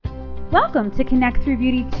Welcome to Connect Through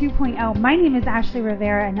Beauty 2.0. My name is Ashley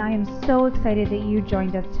Rivera, and I am so excited that you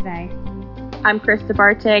joined us today. I'm Krista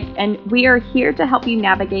Bartik, and we are here to help you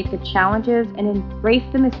navigate the challenges and embrace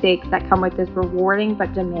the mistakes that come with this rewarding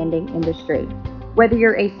but demanding industry. Whether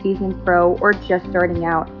you're a seasoned pro or just starting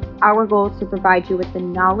out, our goal is to provide you with the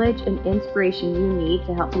knowledge and inspiration you need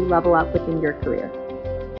to help you level up within your career.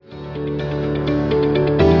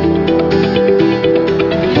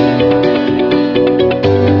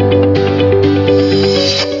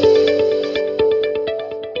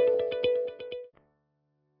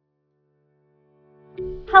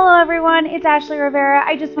 Hello everyone, it's Ashley Rivera.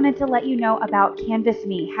 I just wanted to let you know about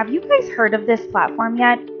CanvasME. Have you guys heard of this platform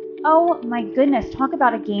yet? Oh my goodness, talk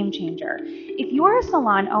about a game changer. If you are a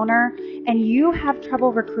salon owner and you have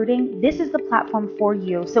trouble recruiting, this is the platform for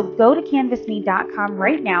you. So go to CanvasME.com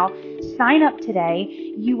right now, sign up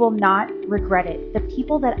today. You will not regret it. The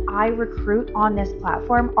people that I recruit on this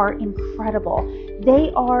platform are incredible.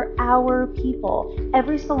 They are our people.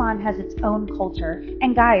 Every salon has its own culture.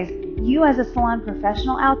 And guys, you as a salon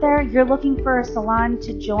professional out there, you're looking for a salon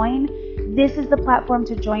to join, this is the platform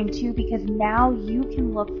to join too, because now you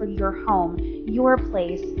can look for your home, your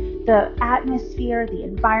place, the atmosphere, the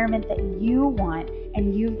environment that you want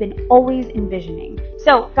and you've been always envisioning.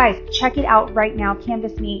 So guys, check it out right now,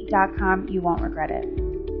 CanvasME.com. You won't regret it.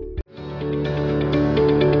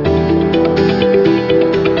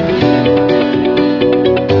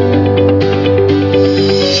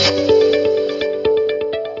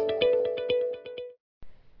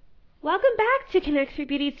 Welcome back to Connect Through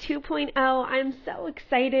Beauty 2.0. I'm so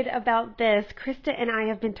excited about this. Krista and I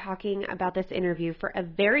have been talking about this interview for a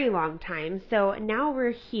very long time. So now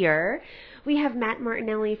we're here. We have Matt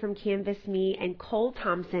Martinelli from CanvasME and Cole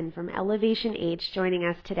Thompson from ElevationH joining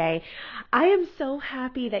us today. I am so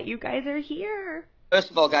happy that you guys are here.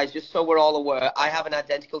 First of all, guys, just so we're all aware, I have an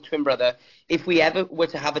identical twin brother. If we ever were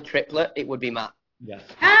to have a triplet, it would be Matt. Yes.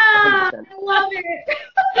 Ah, 100%. I love it.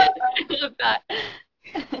 I love that.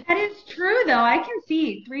 That is true, though. I can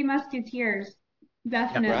see Three Musketeers,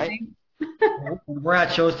 definitely. Yeah, right? When we're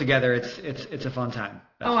at shows together, it's a fun time.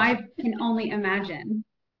 That's I can only imagine.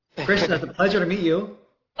 Krista, it's a pleasure to meet you.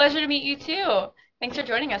 Pleasure to meet you too. Thanks for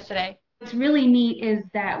joining us today. What's really neat is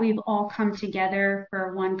that we've all come together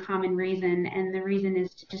for one common reason, and the reason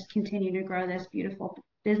is to just continue to grow this beautiful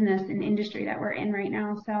business and industry that we're in right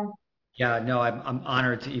now. So. Yeah, no, I'm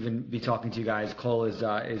honored to even be talking to you guys. Cole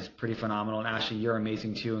is pretty phenomenal, and Ashley, you're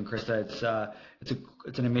amazing too, and Krista,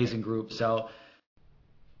 it's an amazing group. So.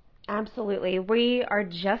 Absolutely. We are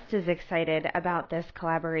just as excited about this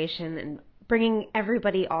collaboration and bringing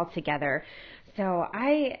everybody all together. So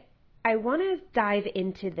I want to dive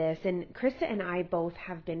into this, and Krista and I both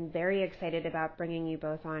have been very excited about bringing you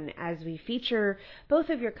both on as we feature both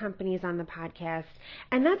of your companies on the podcast,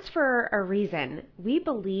 and that's for a reason. We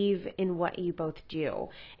believe in what you both do,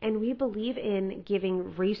 and we believe in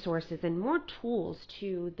giving resources and more tools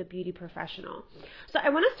to the beauty professional. So I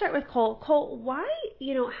want to start with Cole. Cole, why,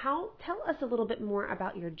 tell us a little bit more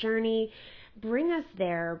about your journey. Bring us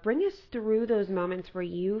there. Bring us through those moments where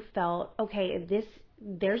you felt, okay,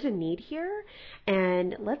 there's a need here,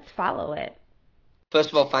 and let's follow it. First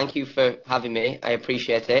of all, thank you for having me. I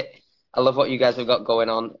appreciate it. I love what you guys have got going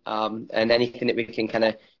on, and anything that we can kind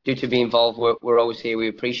of do to be involved, we're always here. We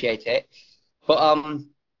appreciate it. But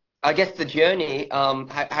I guess the journey,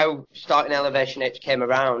 how starting ElevationH came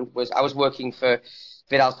around was I was working for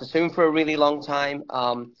Vidal Sassoon for a really long time.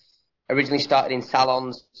 Originally started in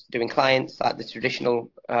salons doing clients like the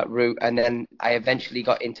traditional route, and then I eventually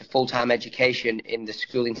got into full-time education in the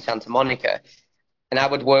school in Santa Monica. And I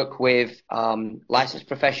would work with licensed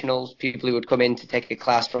professionals, people who would come in to take a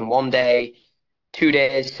class from 1 day, 2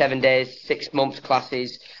 days, 7 days, 6 months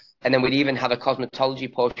classes, and then we'd even have a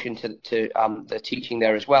cosmetology portion to the teaching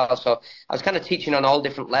there as well. So I was kind of teaching on all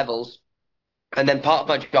different levels. And then part of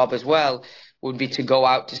my job as well would be to go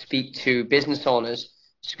out to speak to business owners,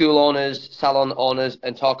 school owners, salon owners,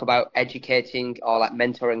 and talk about educating or like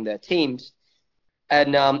mentoring their teams.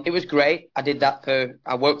 And it was great. I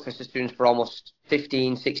worked for students for almost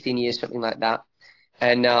 15, 16 years, something like that.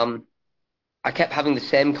 And I kept having the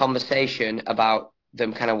same conversation about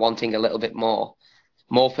them kind of wanting a little bit more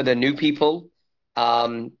for the new people,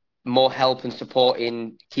 more help and support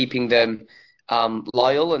in keeping them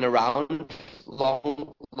loyal and around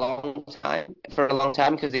for a long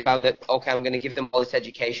time, because they found that, okay, I'm going to give them all this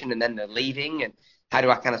education and then they're leaving, and how do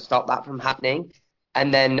I kind of stop that from happening?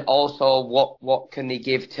 And then also what can they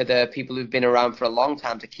give to the people who've been around for a long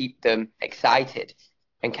time to keep them excited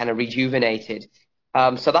and kind of rejuvenated?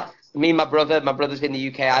 So that's me and my brother. My brother's in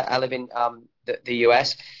the UK. I live in the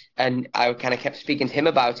US, and I kind of kept speaking to him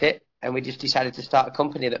about it. and we just decided to start a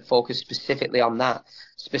company that focused specifically on that,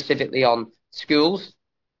 specifically on schools,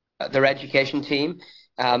 their education team,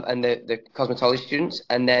 and the cosmetology students,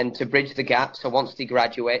 and then to bridge the gap. So once they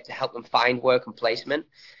graduate, to help them find work and placement,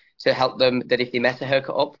 to help them that if they mess a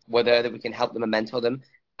haircut up, whether that we can help them and mentor them.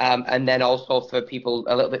 And then also for people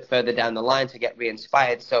a little bit further down the line to get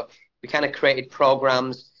re-inspired. So we kind of created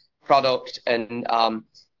programs, product, and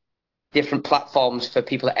different platforms for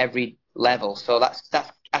people at every level. So that's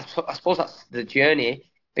I suppose that's the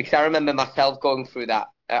journey, because I remember myself going through that.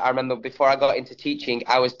 I remember before I got into teaching,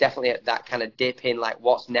 I was definitely at that kind of dip in like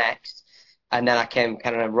what's next, and then I came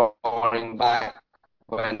kind of roaring back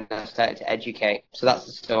when I started to educate. So that's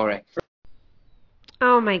the story.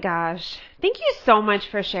 Oh my gosh. Thank you so much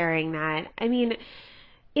for sharing that. I mean,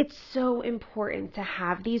 it's so important to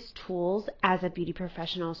have these tools as a beauty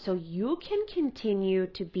professional so you can continue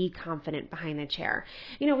to be confident behind the chair.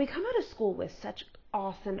 You know, we come out of school with such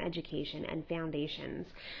awesome education and foundations,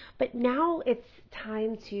 but now it's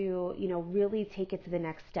time to, really take it to the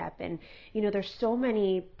next step. And, there's so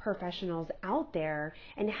many professionals out there,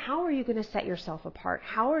 and how are you going to set yourself apart?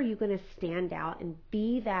 How are you going to stand out and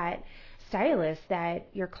be that stylist that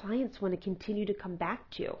your clients want to continue to come back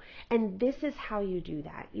to? And this is how you do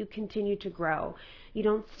that. You continue to grow. You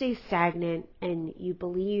don't stay stagnant, and you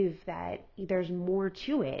believe that there's more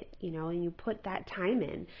to it, and you put that time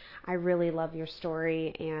in. I really love your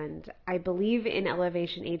story, and I believe in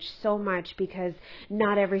ElevationH so much because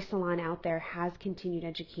not every salon out there has continued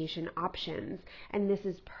education options, and this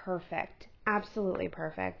is perfect. Absolutely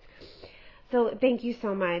perfect. So thank you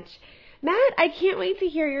so much. Matt, I can't wait to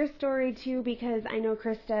hear your story too, because I know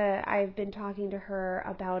Krista, I've been talking to her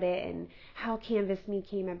about it and how CanvasME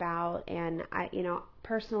came about. And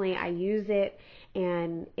personally, I use it,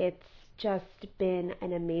 and it's just been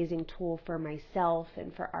an amazing tool for myself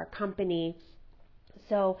and for our company.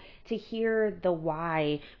 So to hear the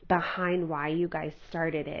why behind why you guys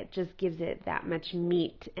started it just gives it that much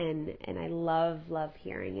meat, and I love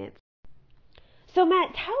hearing it. So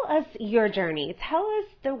Matt, tell us your journey. Tell us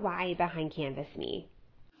the why behind CanvasME.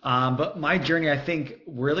 But my journey, I think,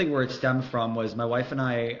 really where it stemmed from was my wife and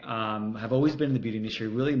I have always been in the beauty industry,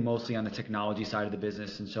 really mostly on the technology side of the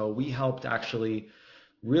business. And so we helped actually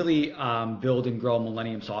really build and grow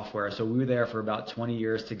Millennium Software. So we were there for about 20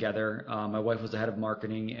 years together. My wife was the head of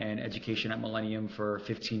marketing and education at Millennium for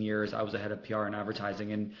 15 years. I was the head of PR and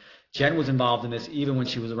advertising. And Jen was involved in this even when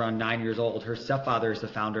she was around 9 years old. Her stepfather is the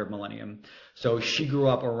founder of Millennium. So she grew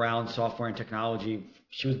up around software and technology.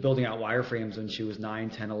 She was building out wireframes when she was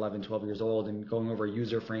 9, 10, 11, 12 years old, and going over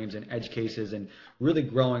user frames and edge cases and really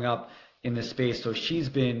growing up in this space. So she's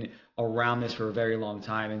been around this for a very long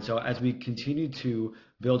time. And so as we continue to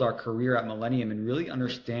build our career at Millennium and really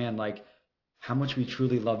understand like how much we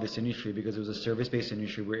truly love this industry, because it was a service-based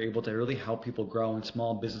industry, we're able to really help people grow and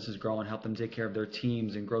small businesses grow and help them take care of their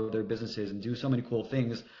teams and grow their businesses and do so many cool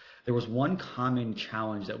things. There was one common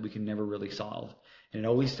challenge that we could never really solve. And it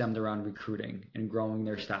always stemmed around recruiting and growing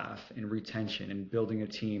their staff and retention and building a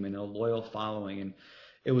team and a loyal following. And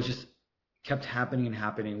it was just kept happening and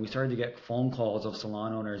happening. We started to get phone calls of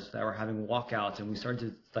salon owners that were having walkouts, and we started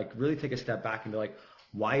to like really take a step back and be like,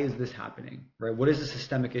 why is this happening, right? What is the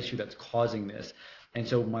systemic issue that's causing this? And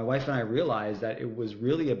so my wife and I realized that it was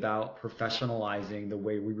really about professionalizing the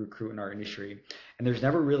way we recruit in our industry. And there's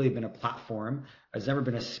never really been a platform, there's never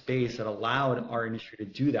been a space that allowed our industry to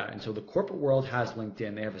do that. And so the corporate world has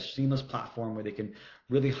LinkedIn. They have a seamless platform where they can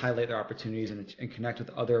really highlight their opportunities and connect with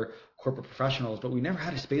other corporate professionals. But we never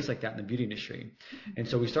had a space like that in the beauty industry. And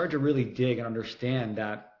so we started to really dig and understand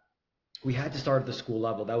that we had to start at the school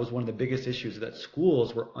level. That was one of the biggest issues, that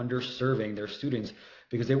schools were underserving their students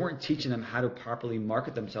because they weren't teaching them how to properly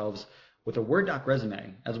market themselves with a Word doc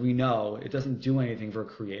resume. As we know, it doesn't do anything for a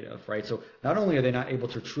creative, right? So not only are they not able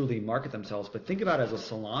to truly market themselves, but think about it as a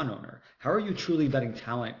salon owner. How are you truly vetting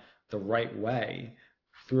talent the right way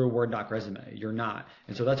through a Word doc resume? You're not.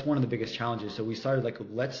 And so that's one of the biggest challenges. So we started like,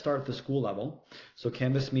 let's start at the school level. So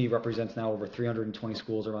CanvasME represents now over 320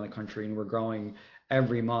 schools around the country, and we're growing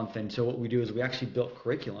every month. And so what we do is we actually built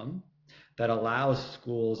curriculum that allows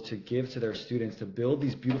schools to give to their students, to build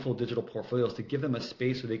these beautiful digital portfolios, to give them a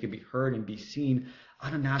space where they can be heard and be seen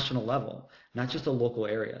on a national level, not just a local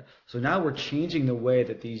area. So now we're changing the way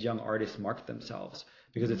that these young artists market themselves,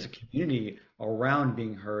 because it's a community around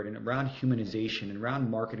being heard and around humanization and around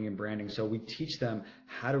marketing and branding. So we teach them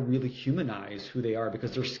how to really humanize who they are,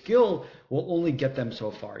 because their skill will only get them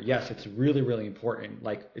so far. Yes, it's really, really important.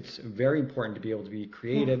 Like, it's very important to be able to be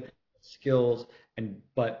creative, skills,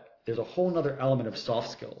 but there's a whole nother element of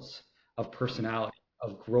soft skills, of personality,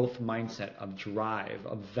 of growth mindset, of drive,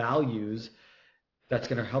 of values that's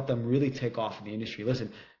going to help them really take off in the industry.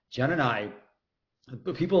 Listen, Jen and I,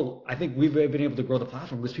 but people, I think we've been able to grow the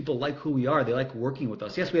platform because people like who we are. They like working with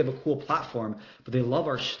us. Yes, we have a cool platform, but they love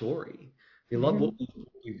our story. They love what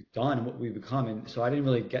we've done and what we've become. And so I didn't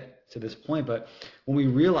really get to this point, but when we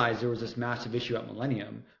realized there was this massive issue at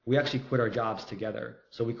Millennium, we actually quit our jobs together.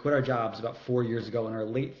 So we quit our jobs about 4 years ago in our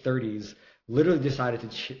late 30s, literally decided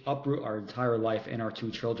to uproot our entire life and our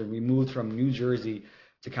two children. We moved from New Jersey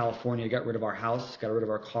to California, got rid of our house, got rid of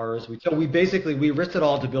our cars. So we basically, we risked it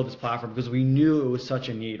all to build this platform because we knew it was such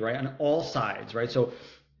a need, right? On all sides, right? So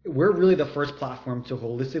we're really the first platform to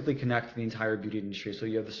holistically connect the entire beauty industry. So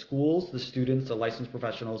you have the schools, the students, the licensed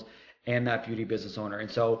professionals, and that beauty business owner. And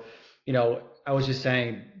so, I was just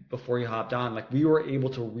saying before you hopped on, like we were able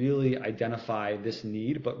to really identify this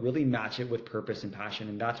need, but really match it with purpose and passion.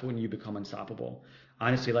 And that's when you become unstoppable.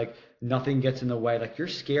 Honestly, like nothing gets in the way. Like you're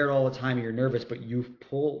scared all the time, you're nervous, but you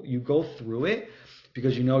go through it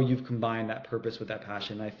because you've combined that purpose with that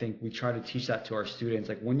passion. And I think we try to teach that to our students.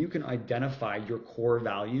 Like when you can identify your core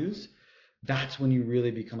values, that's when you really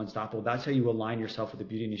become unstoppable. That's how you align yourself with the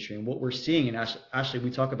beauty industry. And what we're seeing, and Ashley, we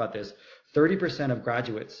talk about this, 30% of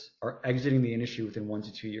graduates are exiting the industry within 1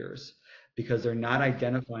 to 2 years because they're not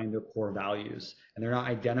identifying their core values and they're not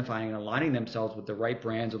identifying and aligning themselves with the right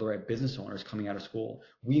brands or the right business owners coming out of school.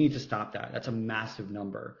 We need to stop that. That's a massive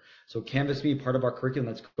number. So CanvasME, part of our curriculum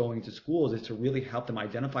that's going to schools is to really help them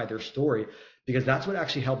identify their story because that's what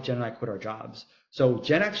actually helped Jen and I quit our jobs. So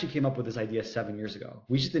Jen actually came up with this idea 7 years ago.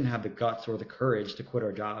 We just didn't have the guts or the courage to quit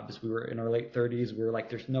our jobs. We were in our late 30s. We were like,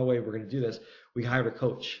 there's no way we're going to do this. We hired a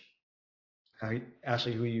coach,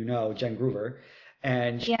 Ashley, who Jen Groover,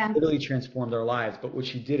 and she Yeah. literally transformed our lives. But what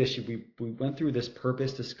she did is we went through this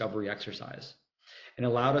purpose discovery exercise and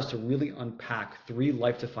allowed us to really unpack 3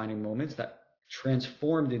 life-defining moments that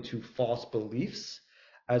transformed into false beliefs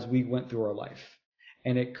as we went through our life.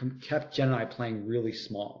 And it kept Jen and I playing really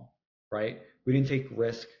small, right? We didn't take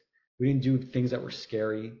risk. We didn't do things that were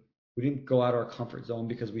scary. We didn't go out of our comfort zone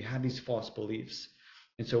because we had these false beliefs.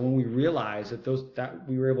 And so when we realized that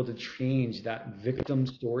we were able to change that victim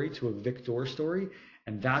story to a victor story,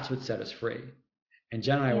 and that's what set us free. And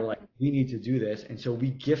Jen and I Yeah. were like, we need to do this. And so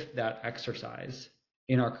we gift that exercise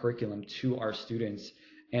in our curriculum to our students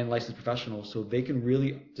and licensed professionals so they can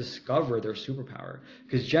really discover their superpower.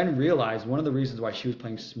 Because Jen realized one of the reasons why she was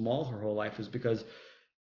playing small her whole life was because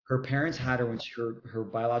her parents had her when her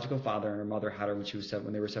biological father and her mother had her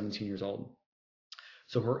when they were 17 years old.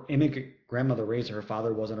 So her immigrant grandmother raised her. Her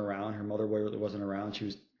father wasn't around. Her mother wasn't around. She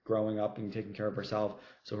was growing up and taking care of herself.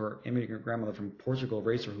 So her immigrant grandmother from Portugal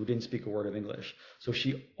raised her, who didn't speak a word of English. So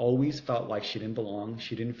she always felt like she didn't belong.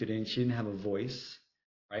 She didn't fit in. She didn't have a voice,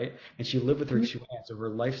 right? And she lived with her two aunts. So her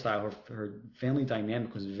lifestyle, her family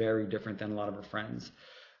dynamic was very different than a lot of her friends.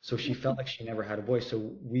 So she felt like she never had a voice. So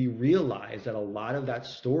we realized that a lot of that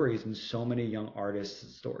story is in so many young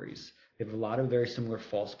artists' stories. They have a lot of very similar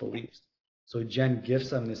false beliefs. So Jen gives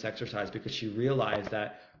them this exercise because she realized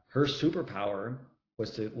that her superpower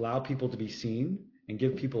was to allow people to be seen and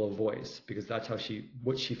give people a voice because that's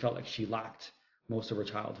what she felt like she lacked most of her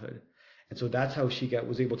childhood. And so that's how she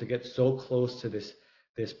was able to get so close to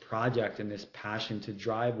this project and this passion to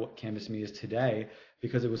drive what CanvasME is today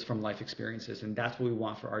because it was from life experiences. And that's what we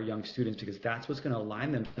want for our young students because that's what's going to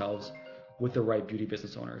align themselves with the right beauty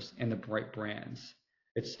business owners and the right brands.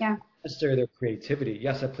 It's Yeah. not necessarily their creativity.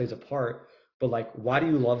 Yes, that plays a part, but like, why do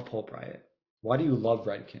you love Pulp Riot? Why do you love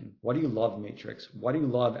Redken? Why do you love Matrix? Why do you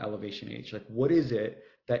love ElevationH? Like, what is it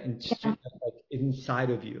that like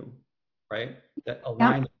inside of you, right? That Yeah.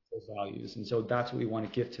 aligns with those values. And so that's what we want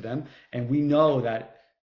to give to them. And we know that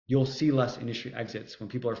you'll see less industry exits when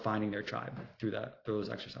people are finding their tribe through those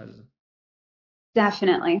exercises.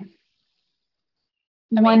 Definitely.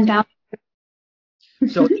 One Amazing. down.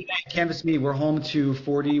 So today, CanvasME, we're home to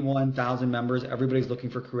 41,000 members. Everybody's looking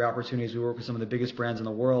for career opportunities. We work with some of the biggest brands in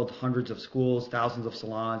the world, hundreds of schools, thousands of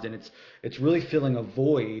salons, and it's really filling a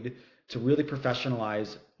void to really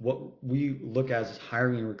professionalize what we look as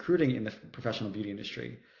hiring and recruiting in the professional beauty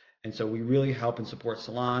industry. And so we really help and support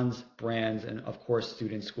salons, brands, and of course,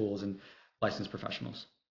 students, schools, and licensed professionals.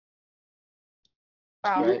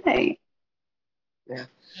 Wow. Great. Right. Yeah.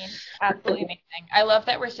 Absolutely amazing. I love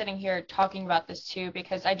that we're sitting here talking about this too,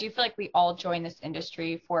 because I do feel like we all join this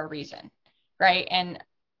industry for a reason, right? And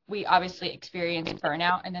we obviously experience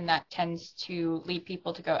burnout, and then that tends to lead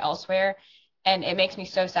people to go elsewhere. And it makes me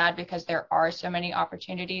so sad because there are so many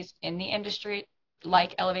opportunities in the industry,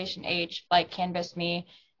 like ElevationH, like CanvasME,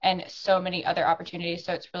 and so many other opportunities.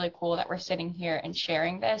 So it's really cool that we're sitting here and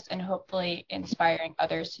sharing this and hopefully inspiring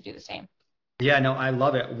others to do the same. Yeah, no, I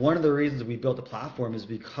love it. One of the reasons we built the platform is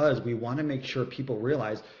because we want to make sure people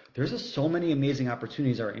realize there's just so many amazing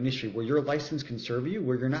opportunities in our industry where your license can serve you,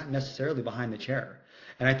 where you're not necessarily behind the chair.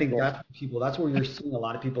 And I think Yeah. that's where you're seeing a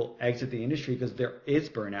lot of people exit the industry because there is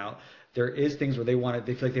burnout. There is things where they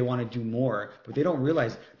feel like they want to do more, but they don't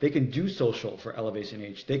realize they can do social for Elevation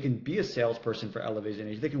H. They can be a salesperson for Elevation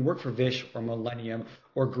H. They can work for Vish or Millennium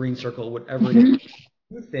or Green Circle, whatever it is,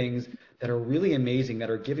 do things that are really amazing that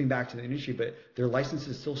are giving back to the industry, but their license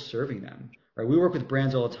is still serving them, right? We work with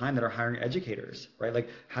brands all the time that are hiring educators, right? Like,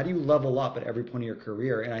 how do you level up at every point of your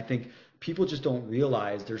career? And I think people just don't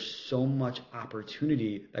realize there's so much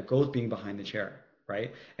opportunity that goes being behind the chair,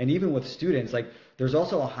 right? And even with students, like, there's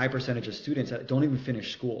also a high percentage of students that don't even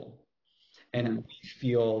finish school. And Mm. we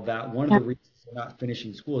feel that one of the reasons they're not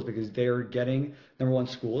finishing school is because they're getting, number one,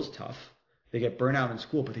 school is tough. They get burnout in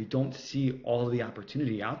school, but they don't see all of the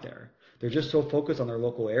opportunity out there. They're just so focused on their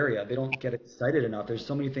local area. They don't get excited enough. There's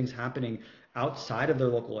so many things happening outside of their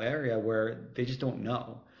local area where they just don't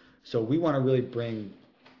know. So we want to really bring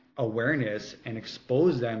awareness and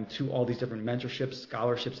expose them to all these different mentorships,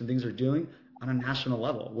 scholarships, and things they're doing on a national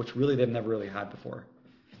level, which really they've never really had before.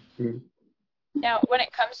 Mm. Now, when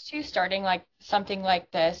it comes to starting like something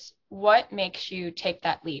like this, what makes you take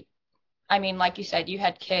that leap? I mean, like you said, you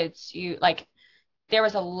had kids, you like there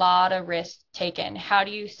was a lot of risk taken. How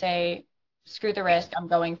do you say, screw the risk, I'm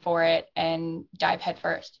going for it and dive head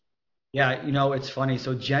first? Yeah, it's funny.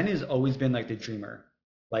 So Jen has always been like the dreamer.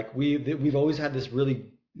 Like we've always had this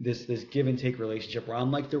really this give and take relationship where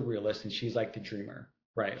I'm like the realist and she's like the dreamer,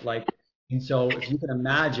 right? Like, and so if you can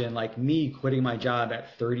imagine like me quitting my job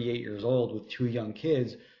at 38 years old with two young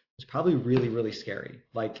kids was probably really, really scary,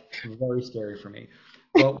 like very scary for me.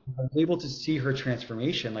 But I was able to see her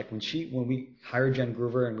transformation, like when we hired Jen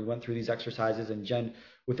Groover and we went through these exercises and Jen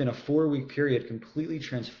within a 4 week period completely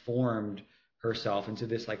transformed herself into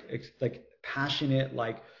this like passionate,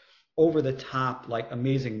 like over the top, like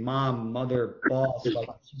amazing mom, mother, boss. Like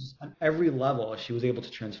she's on every level, she was able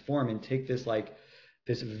to transform and take this like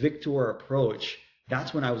this victor approach.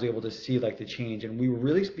 That's when I was able to see like the change, and we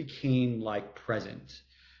really became like present.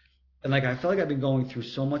 And like I felt like I've been going through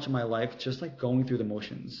so much of my life, just like going through the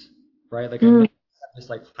motions, right? Like I never had this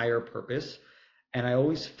like higher purpose, and I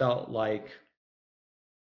always felt like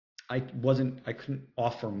I couldn't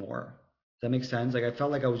offer more. Does that make sense? Like I felt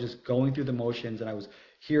like I was just going through the motions and I was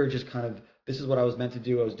here just kind of, this is what I was meant to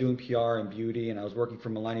do. I was doing PR and beauty and I was working for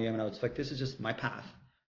Millennium and I was like, this is just my path.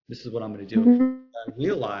 This is what I'm going to do. I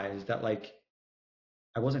realized that like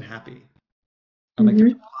I wasn't happy. I'm like,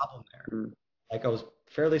 there's a problem there. Mm. Like I was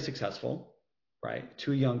fairly successful, right?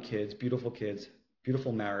 Two young kids, beautiful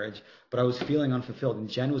marriage, but I was feeling unfulfilled and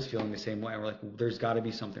Jen was feeling the same way. We're like, well, there's got to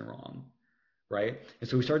be something wrong, right? And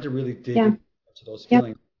so we started to really dig into those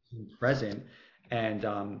feelings, being present,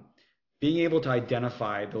 and being able to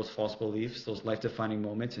identify those false beliefs, those life-defining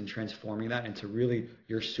moments, and transforming that into really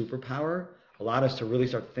your superpower allowed us to really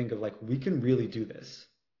start to think of like we can really do this,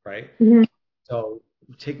 right? So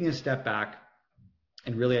taking a step back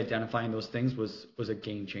and really identifying those things was a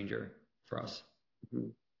game changer for us.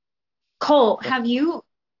 Mhm. Cole,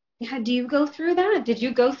 do you go through that? Did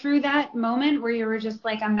you go through that moment where you were just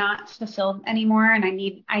like, I'm not fulfilled anymore and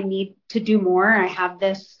I need to do more. I have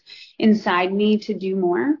this inside me to do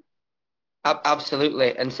more.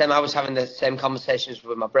 Absolutely. And Sam, I was having the same conversations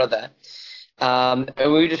with my brother. And we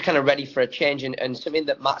were just kind of ready for a change. And something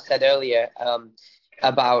that Matt said earlier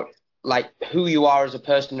about like who you are as a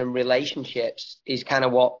person and relationships is kind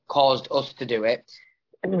of what caused us to do it.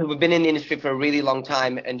 We've been in the industry for a really long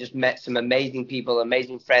time and just met some amazing people,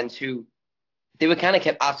 amazing friends who they were kind of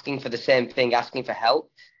kept asking for the same thing, asking for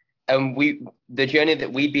help. And the journey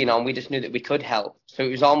that we'd been on, we just knew that we could help. So it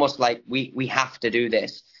was almost like we have to do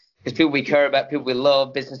this because people we care about, people we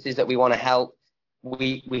love, businesses that we want to help,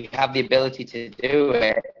 we have the ability to do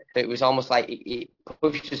it. But it was almost like it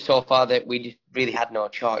pushed us so far that we just really had no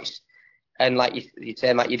choice. And like you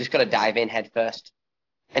say, Matt, you just got to dive in head first.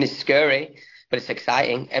 And it's scary, but it's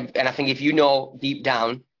exciting. And I think if you know deep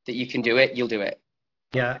down that you can do it, you'll do it.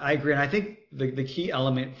 Yeah, I agree. And I think the key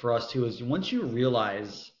element for us too is once you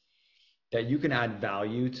realize that you can add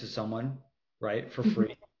value to someone, right, for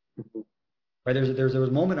free. Right. There was a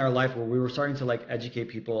moment in our life where we were starting to like educate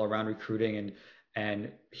people around recruiting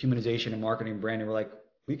and humanization and marketing and branding. We're like,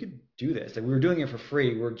 we could do this. Like we were doing it for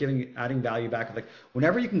free. We're adding value back. Like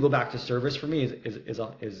whenever you can go back to service for me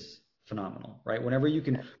is phenomenal, right? Whenever you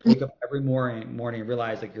can wake up every morning and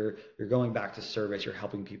realize like you're going back to service, you're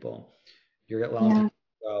helping people, you're allowing Yeah. people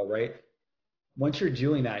to grow, right? Once you're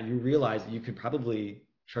doing that, you realize that you could probably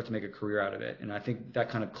start to make a career out of it. And I think that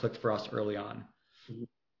kind of clicked for us early on.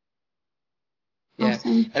 Yeah.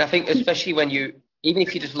 Awesome. And I think especially when even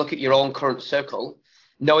if you just look at your own current circle,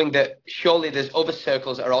 knowing that surely there's other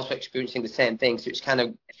circles that are also experiencing the same thing. So it's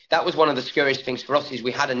that was one of the scariest things for us is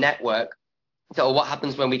we had a network. So what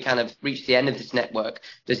happens when we kind of reach the end of this network?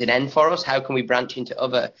 Does it end for us? How can we branch into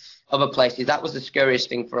other places? That was the scariest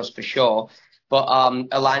thing for us for sure. But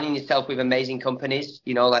aligning yourself with amazing companies,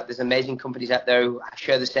 like there's amazing companies out there who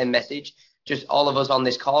share the same message. Just all of us on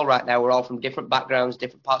this call right now, we're all from different backgrounds,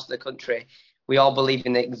 different parts of the country. We all believe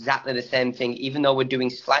in exactly the same thing, even though we're doing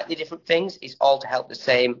slightly different things. It's all to help the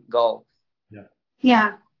same goal. Yeah.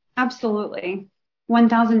 Yeah, absolutely.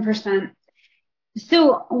 1000%.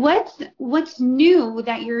 So what's new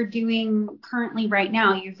that you're doing currently right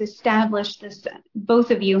now? You've established this,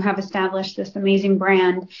 both of you have established this amazing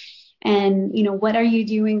brand. And, what are you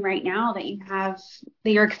doing right now that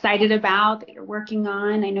that you're excited about, that you're working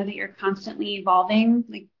on? I know that you're constantly evolving.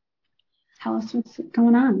 Like, tell us what's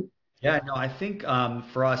going on. Yeah, no, I think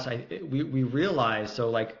for us, we realize so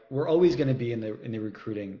like we're always going to be in the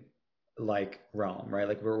recruiting like realm, right?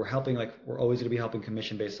 Like we're helping, like we're always going to be helping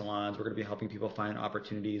commission-based salons. We're going to be helping people find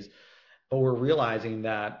opportunities, but we're realizing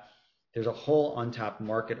that there's a whole untapped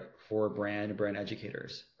market for brand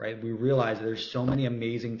educators, right? We realize that there's so many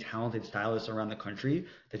amazing, talented stylists around the country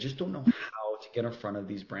that just don't know how to get in front of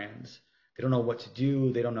these brands. They don't know what to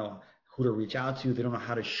do. They don't know who to reach out to. They don't know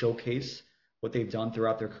how to showcase what they've done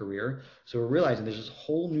throughout their career. So we're realizing there's this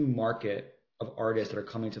whole new market of artists that are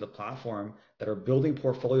coming to the platform that are building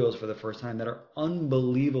portfolios for the first time that are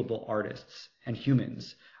unbelievable artists and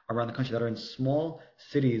humans around the country that are in small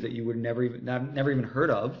cities that you would never even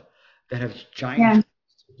heard of, that have giant Yeah. to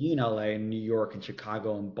be in LA and New York and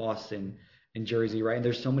Chicago and Boston and Jersey, right? And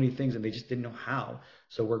there's so many things and they just didn't know how.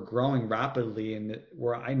 So we're growing rapidly, and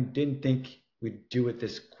where I didn't think we'd do it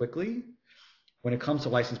this quickly. When it comes to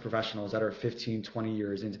licensed professionals that are 15, 20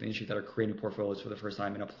 years into the industry that are creating portfolios for the first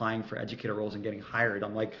time and applying for educator roles and getting hired,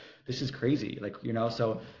 I'm like, this is crazy. Like,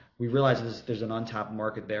 so we realize there's an untapped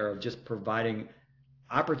market there of just providing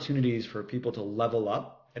opportunities for people to level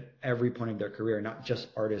up at every point of their career, not just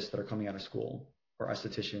artists that are coming out of school or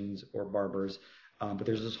estheticians or barbers. But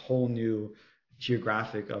there's this whole new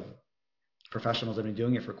geographic of professionals that have been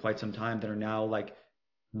doing it for quite some time that are now like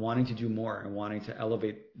wanting to do more and wanting to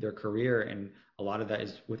elevate their career. And a lot of that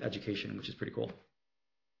is with education, which is pretty cool.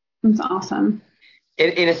 That's awesome.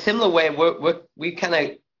 In a similar way, we kind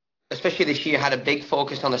of, especially this year, had a big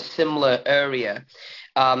focus on a similar area.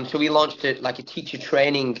 So we launched like a teacher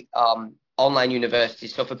training online university.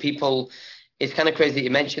 So for people, it's kind of crazy that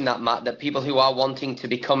you mentioned that, Matt, that people who are wanting to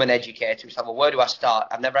become an educator, it's like, well, where do I start?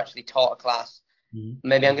 I've never actually taught a class.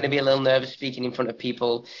 Maybe I'm going to be a little nervous speaking in front of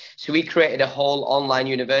people. So we created a whole online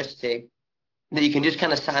university that you can just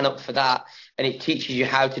kind of sign up for that. And it teaches you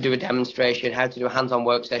how to do a demonstration, how to do a hands-on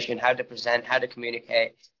work session, how to present, how to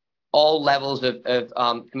communicate, all levels of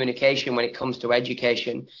communication when it comes to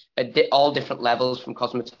education, at all different levels from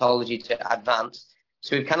cosmetology to advanced.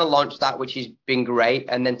 So we've kind of launched that, which has been great.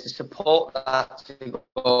 And then to support that, to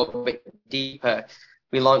go a bit deeper,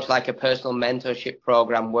 we launched like a personal mentorship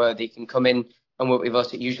program where they can come in and work with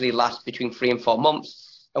us. It usually lasts between 3 and 4 months.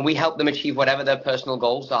 And we help them achieve whatever their personal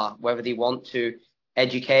goals are, whether they want to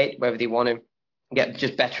educate, whether they want to get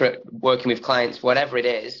just better at working with clients, whatever it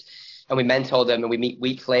is. And we mentor them and we meet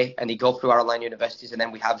weekly and they go through our online universities, and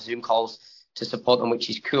then we have Zoom calls to support them, which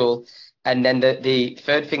is cool. And then the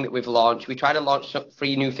third thing that we've launched, we try to launch some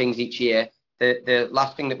 3 new things each year. The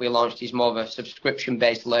last thing that we launched is more of a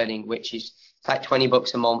subscription-based learning, which is it's like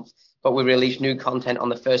 $20 a month, but we release new content on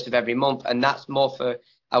the first of every month. And that's more for,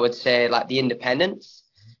 I would say, like the independents,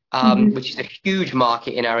 which is a huge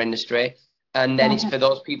market in our industry. And then it's for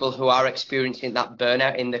those people who are experiencing that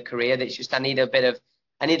burnout in their career. That's just, I need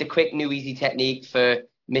a quick, new, easy technique for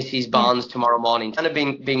Mrs. Barnes tomorrow morning. Kind of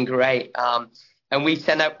been great. And we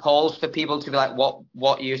send out polls for people to be like,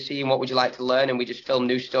 what you're seeing, what would you like to learn? And we just film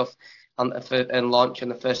new stuff and launch on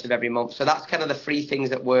the first of every month. So that's kind of the 3 things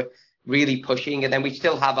that we're really pushing. And then we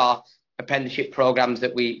still have our apprenticeship programs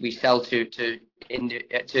that we sell to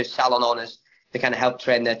salon owners to kind of help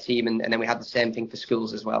train their team. And then we have the same thing for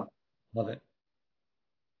schools as well. Love it.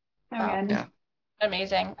 Wow. Yeah.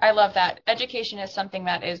 Amazing. I love that. Education is something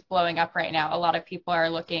that is blowing up right now. A lot of people are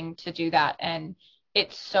looking to do that, and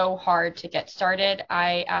it's so hard to get started.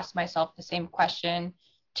 I asked myself the same question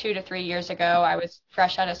 2 to 3 years ago. I was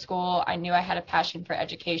fresh out of school. I knew I had a passion for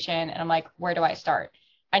education, and I'm like, where do I start?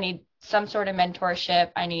 I need some sort of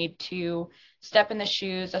mentorship. I need to step in the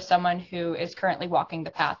shoes of someone who is currently walking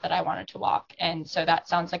the path that I wanted to walk. And so that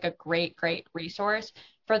sounds like a great, great resource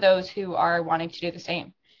for those who are wanting to do the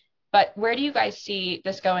same. But where do you guys see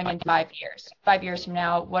this going in 5 years? 5 years from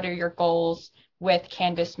now, what are your goals? with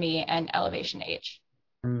CanvasME and ElevationH?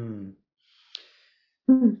 Hmm.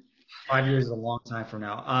 Hmm. 5 years is a long time from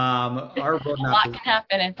now. Our A roadmap lot is can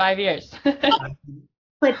happen in 5 years.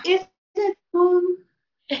 But is it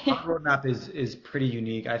our roadmap is pretty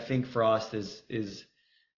unique. I think for us is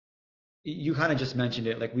you kind of just mentioned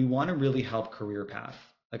it. Like we want to really help career path.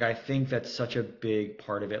 Like I think that's such a big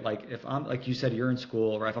part of it. Like if I'm like you said, you're in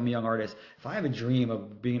school, or if I'm a young artist, if I have a dream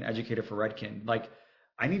of being an educator for Redkin, like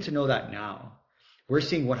I need to know that now. We're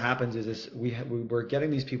seeing what happens is this we're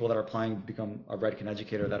getting these people that are applying to become a Redkin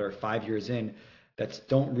educator that are 5 years in that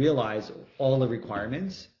don't realize all the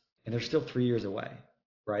requirements and they're still 3 years away,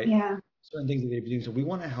 right? yeah, Certain things that they're doing. So we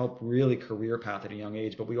want to help really career path at a young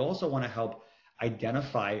age, but we also want to help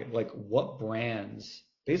identify like what brands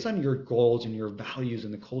based on your goals and your values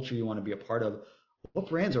and the culture you want to be a part of, what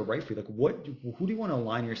brands are right for you, like who do you want to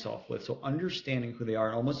align yourself with, so understanding who they are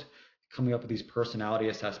and almost coming up with these personality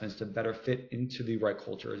assessments to better fit into the right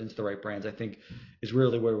cultures, into the right brands, I think is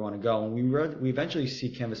really where we want to go. And we eventually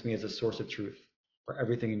see CanvasME as a source of truth for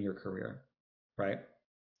everything in your career, right?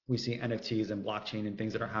 We see NFTs and blockchain and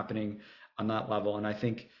things that are happening on that level. And I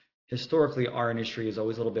think historically our industry is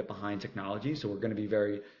always a little bit behind technology. So we're going to be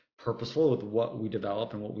very purposeful with what we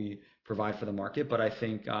develop and what we provide for the market. But I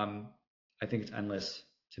think it's endless,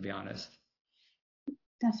 to be honest.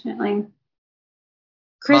 definitely.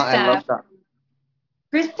 Matt, I Krista, love that.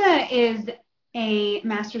 Krista is a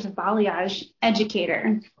Masters of Balayage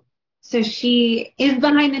educator. So she is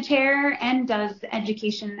behind the chair and does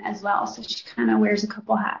education as well. So she kind of wears a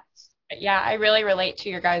couple hats. Yeah, I really relate to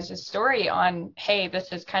your guys' story on, hey,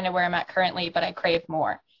 this is kind of where I'm at currently, but I crave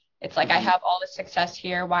more. It's like I Mhm. have all the success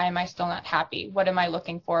here. Why am I still not happy? What am I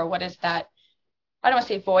looking for? What is that? I don't want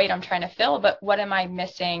to say void I'm trying to fill, but what am I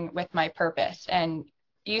missing with my purpose? And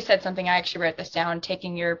you said something, I actually wrote this down,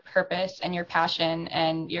 taking your purpose and your passion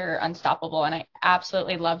and you're unstoppable. And I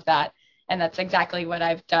absolutely love that. And that's exactly what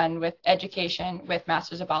I've done with education, with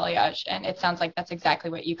Masters of Balayage. And it sounds like that's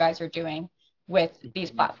exactly what you guys are doing with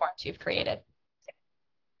these platforms you've created.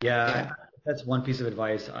 Yeah, Yeah. that's one piece of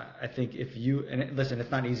advice. I think if you, listen,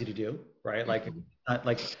 it's not easy to do, right? Like, not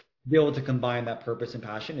like be able to combine that purpose and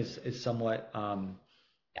passion is somewhat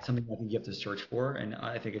something I think you have to search for, and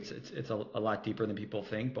I think it's a lot deeper than people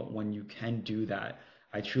think. But when you can do that,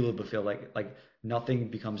 I truly feel like nothing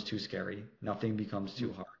becomes too scary, nothing becomes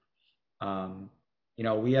too hard.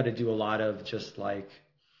 We had to do a lot of just like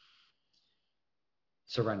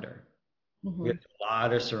surrender. We Mm-hmm. had to do a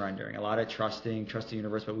lot of surrendering, a lot of trust the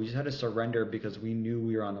universe, but we just had to surrender because we knew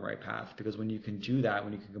we were on the right path. Because when you can do that,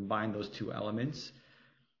 when you can combine those two elements,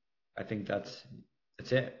 I think that's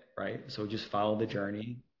it, right? So just follow the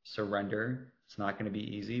journey, surrender. It's not going to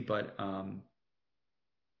be easy, but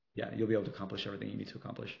yeah, you'll be able to accomplish everything you need to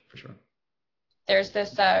accomplish for sure. There's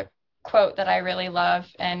this quote that I really love,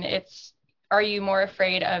 and it's, are you more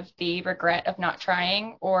afraid of the regret of not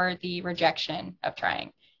trying or the rejection of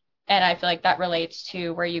trying? And I feel like that relates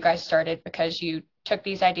to where you guys started because you took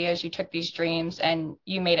these ideas, you took these dreams, and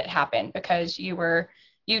you made it happen because you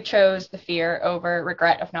chose the fear over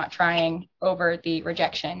regret of not trying over the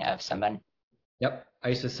rejection of someone. Yep. I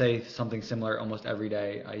used to say something similar almost every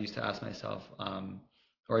day. I used to ask myself,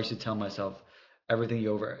 or I used to tell myself, everything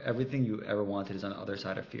you ever wanted is on the other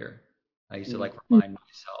side of fear. I used to like remind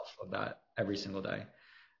myself of that every single day.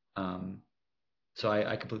 Um, so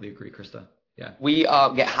I completely agree, Krista. Yeah. We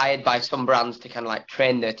get hired by some brands to kind of like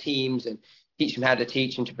train their teams and teach them how to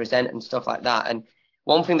teach and to present and stuff like that. And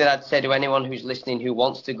one thing that I'd say to anyone who's listening who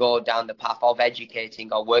wants to go down the path of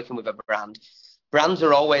educating or working with a brand, brands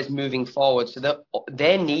are always moving forward. So that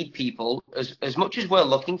they need people as much as we're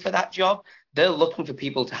looking for that job, they're looking for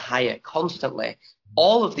people to hire constantly.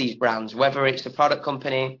 All of these brands, whether it's a product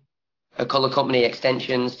company, a color company,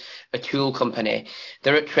 extensions, a tool company.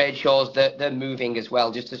 They're at trade shows. They're moving as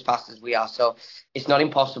well, just as fast as we are. So it's not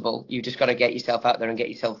impossible. You just got to get yourself out there and get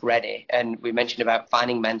yourself ready. And we mentioned about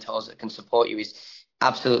finding mentors that can support you is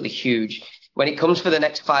absolutely huge. When it comes for the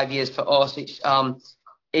next 5 years for us,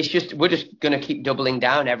 it's just we're just going to keep doubling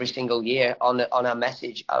down every single year on our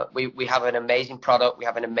message. We have an amazing product. We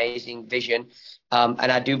have an amazing vision.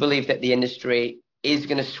 And I do believe that the industry is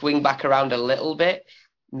going to swing back around a little bit,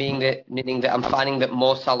 meaning that I'm finding that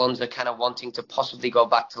more salons are kind of wanting to possibly go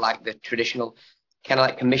back to like the traditional kind of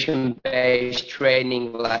like commission-based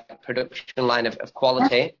training, like production line of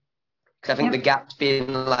quality. Because I think the Yep. gap's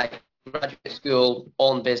been like graduate school,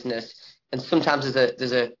 own business, and sometimes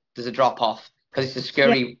there's a drop off because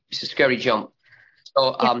Yep. it's a scary jump.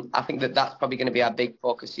 So Yep. I think that that's probably going to be our big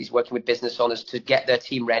focus is working with business owners to get their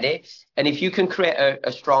team ready. And if you can create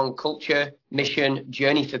a strong culture, mission,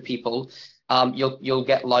 journey for people, you'll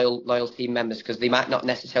get loyal team members because they might not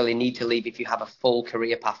necessarily need to leave if you have a full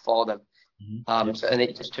career path for them. Yeah. So, and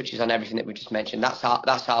it just touches on everything that we just mentioned. That's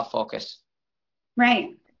our focus.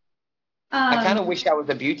 Right. I kind of wish I was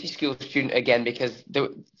a beauty school student again because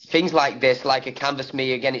things like this, like a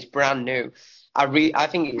CanvasME, again, it's brand new. I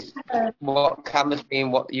think it's what CanvasME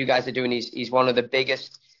and what you guys are doing is one of the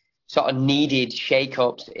biggest sort of needed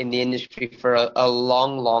shake-ups in the industry for a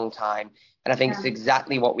long time. And I think it's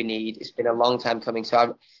exactly what we need. It's been a long time coming.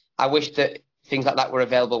 So I wish that things like that were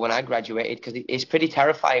available when I graduated because it's pretty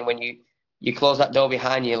terrifying when you close that door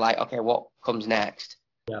behind you, like, okay, what comes next?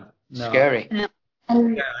 Yeah. No. Scary.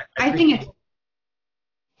 And Yeah, I I think appreciate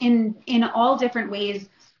it's in all different ways.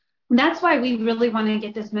 That's why we really want to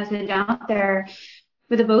get this message out there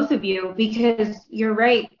for the both of you, because you're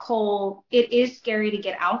right, Cole, it is scary to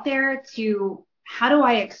get out there to how do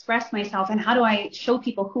I express myself and how do I show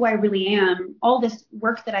people who I really am, all this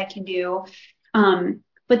work that I can do.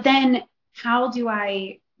 But then how do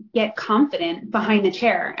I get confident behind the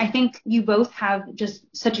chair? I think you both have just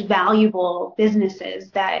such valuable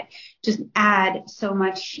businesses that just add so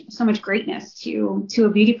much greatness to a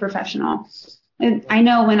beauty professional. And I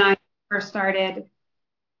know when I first started,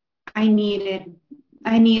 I needed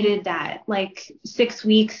I needed that like 6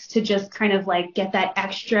 weeks to just kind of like get that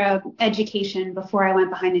extra education before I went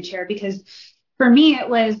behind the chair, because for me it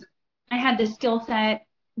was I had the skill set,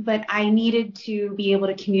 but I needed to be able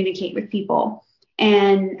to communicate with people.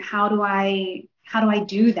 And how do I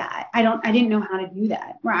do that? I didn't know how to do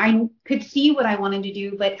that. Where I could see what I wanted to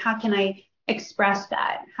do, but how can I express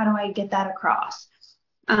that? How do I get that across?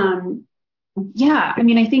 Um, yeah, I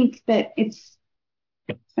mean, I think that it's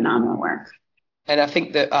phenomenal work. And I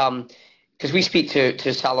think that because we speak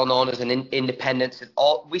to salon owners and independents, and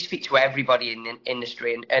we speak to everybody in the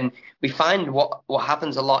industry, and we find what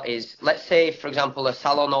happens a lot is, let's say, for example, a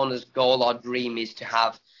salon owner's goal or dream is to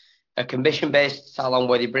have a commission-based salon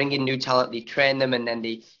where they bring in new talent, they train them, and then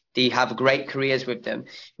they have great careers with them.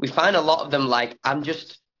 We find a lot of them like, I'm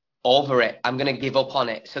just over it. I'm going to give up on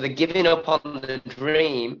it. So they're giving up on the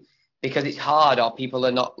dream because it's hard or people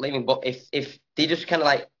are not leaving. But if they just kind of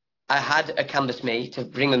like, I had a CanvasME to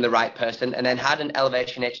bring them the right person and then had an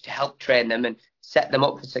ElevationH to help train them and set them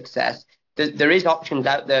up for success. There is options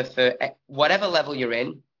out there for whatever level you're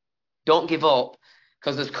in. Don't give up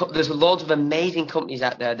because there's loads of amazing companies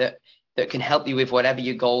out there that can help you with whatever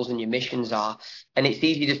your goals and your missions are. And it's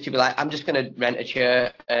easy just to be like, I'm just going to rent a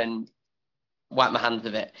chair and wipe my hands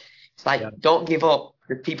of it. It's like, Yeah. don't give up.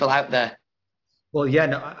 There's people out there. Well, yeah,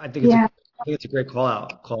 no, I think Yeah. it's a great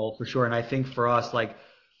call for sure. And I think for us, like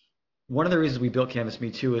one of the reasons we built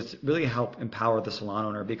CanvasMe too is to really help empower the salon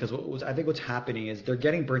owner, because I think what's happening is they're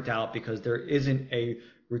getting burnt out because there isn't a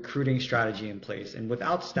recruiting strategy in place, and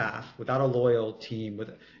without staff, without a loyal team,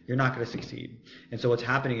 you're not going to succeed. And so what's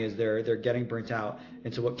happening is they're getting burnt out.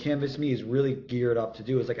 And so what CanvasMe is really geared up to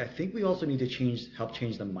do is, like, I think we also need to help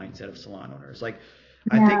change the mindset of salon owners. Like,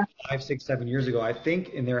 I think Yeah. 5, 6, 7 years ago, I think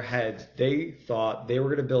in their heads they thought they were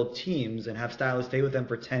going to build teams and have stylists stay with them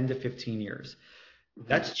for 10 to 15 years.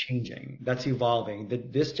 That's changing. That's evolving.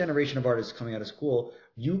 This generation of artists coming out of school,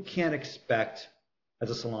 you can't expect as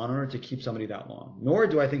a salon owner to keep somebody that long. Nor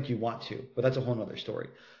do I think you want to, but that's a whole nother story.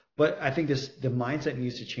 But I think the mindset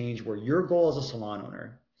needs to change, where your goal as a salon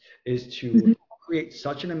owner is to create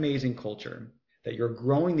such an amazing culture that you're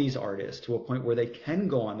growing these artists to a point where they can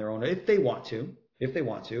go on their own if they want to. If they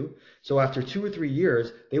want to. So after 2 or 3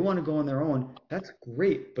 years, they want to go on their own. That's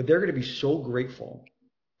great, but they're going to be so grateful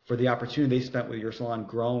for the opportunity they spent with your salon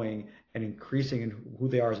growing and increasing in who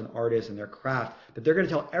they are as an artist and their craft, that they're going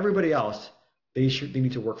to tell everybody else they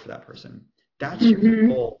need to work for that person. That's your Hmm.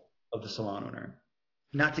 goal of the salon owner,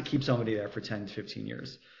 not to keep somebody there for 10 to 15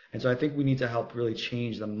 years. And so I think we need to help really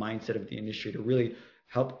change the mindset of the industry to really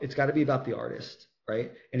help. It's got to be about the artist,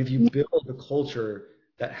 right? And if you build a culture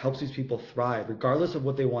that helps these people thrive, regardless of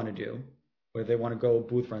what they want to do, whether they want to go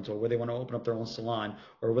booth rental, or whether they want to open up their own salon,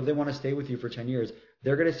 or whether they want to stay with you for 10 years,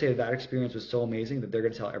 they're going to say that experience was so amazing that they're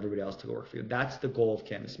going to tell everybody else to go work for you. That's the goal of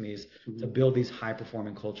CanvasME, is to build these high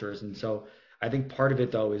performing cultures. And so I think part of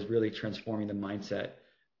it, though, is really transforming the mindset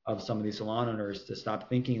of some of these salon owners to stop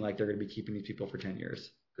thinking like they're going to be keeping these people for 10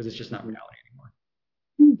 years, because it's just not reality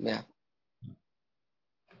anymore. Yeah,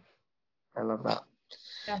 I love that.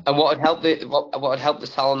 Yeah. And what would help the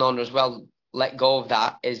salon owner as well let go of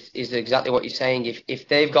that is exactly what you're saying. If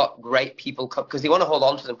they've got great people, because they want to hold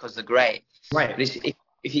on to them because they're great, Right. but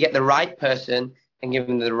if you get the right person and give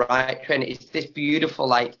them the right training, it's this beautiful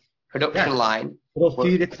like production Yes. line. It'll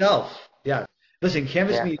feed itself. Yeah. Listen, Yeah,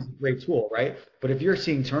 CanvasMe is a great tool, right? But if you're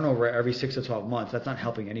seeing turnover every 6 to 12 months, that's not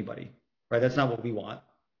helping anybody, right? That's not what we want,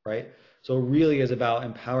 right? So it really is about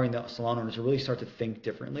empowering the salon owners to really start to think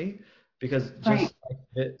differently, because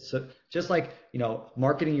just like,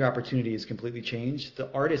 marketing your opportunity is completely changed.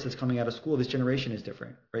 The artist that's coming out of school, this generation is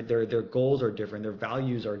different, right? Their goals are different, their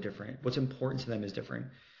values are different. What's important to them is different.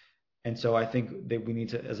 And so I think that we need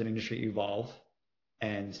to, as an industry, evolve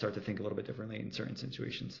and start to think a little bit differently in certain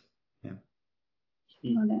situations. Yeah.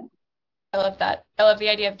 Love it. I love that. I love the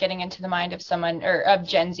idea of getting into the mind of someone, or of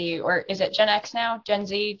Gen Z, or is it Gen X now? Gen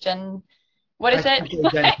Z, what is it?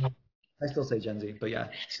 I still say Gen Z, but yeah.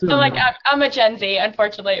 I'm like, I'm a Gen Z,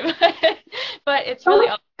 unfortunately, but it's really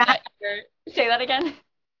awesome that say that again.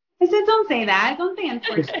 I said, don't say that. Don't say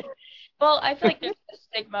unfortunately. Well, I feel like there's a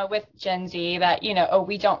stigma with Gen Z that, oh,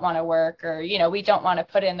 we don't want to work, or, we don't want to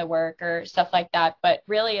put in the work or stuff like that. But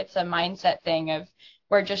really, it's a mindset thing of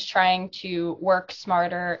we're just trying to work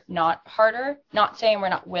smarter, not harder. Not saying we're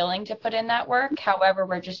not willing to put in that work. However,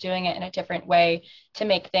 we're just doing it in a different way to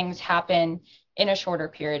make things happen in a shorter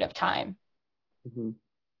period of time. Mm-hmm.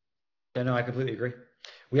 Yeah, no, I completely agree.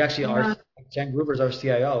 We actually are, Jen Gruber's our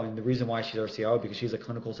CIO, and the reason why she's our CIO, because she's a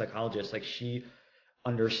clinical psychologist. Like, she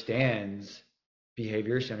understands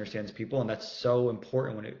behavior, she understands people, and that's so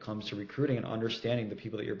important when it comes to recruiting and understanding the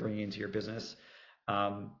people that you're bringing into your business.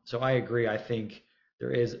 So I agree. I think there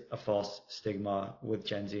is a false stigma with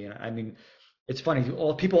Gen Z, and I mean, it's funny.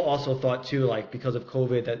 People also thought too, like, because of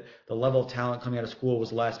COVID, that the level of talent coming out of school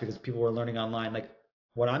was less because people were learning online. Like,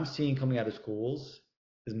 what I'm seeing coming out of schools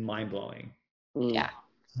is mind blowing. Yeah.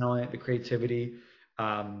 Talent, the creativity.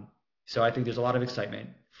 So I think there's a lot of excitement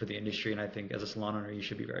for the industry, and I think as a salon owner, you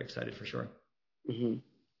should be very excited for sure. Mm-hmm.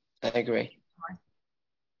 I agree.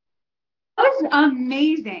 That was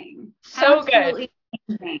amazing. So Absolutely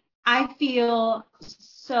good. amazing. I feel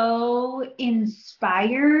so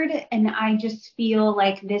inspired, and I just feel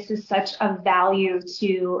like this is such a value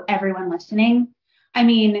to everyone listening. I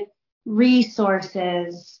mean,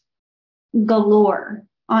 resources galore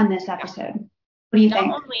on this episode. What do you think?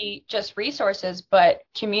 Not only just resources, but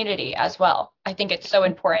community as well. I think it's so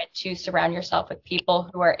important to surround yourself with people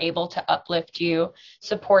who are able to uplift you,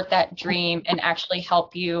 support that dream, and actually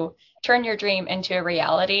help you turn your dream into a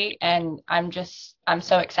reality. And I'm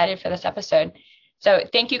so excited for this episode. So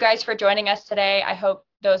thank you guys for joining us today. I hope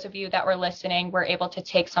those of you that were listening were able to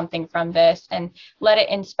take something from this and let it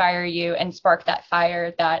inspire you and spark that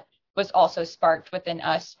fire that was also sparked within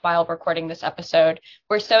us while recording this episode.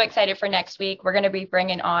 We're so excited for next week. We're going to be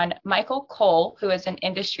bringing on Michael Cole, who is an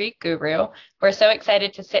industry guru. We're so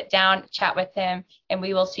excited to sit down, chat with him, and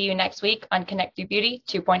we will see you next week on Connect Through Beauty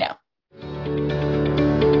 2.0.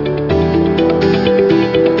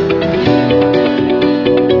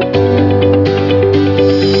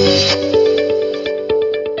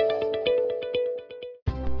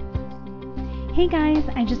 Hey guys,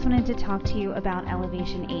 I just wanted to talk to you about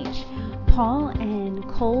ElevationH. Paul and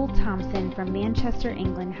Cole Thompson from Manchester,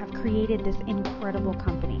 England have created this incredible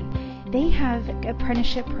company. They have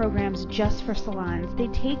apprenticeship programs just for salons. They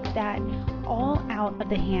take that all out of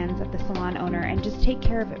the hands of the salon owner and just take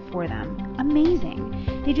care of it for them.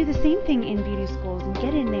 Amazing. They do the same thing in beauty schools and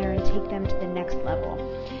get in there and take them to the next level.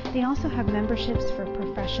 They also have memberships for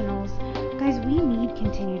professionals. Guys, we need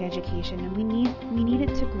continued education, and we need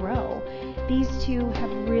it to grow. These two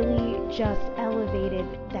have really just elevated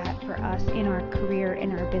that for us in our career,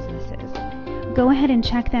 in our businesses. Go ahead and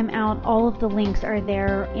check them out. All of the links are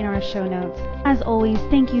there in our show notes. As always,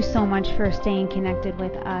 thank you so much for staying connected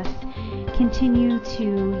with us. Continue to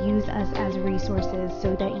use us as resources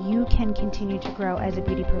so that you can continue to grow as a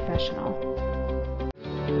beauty professional.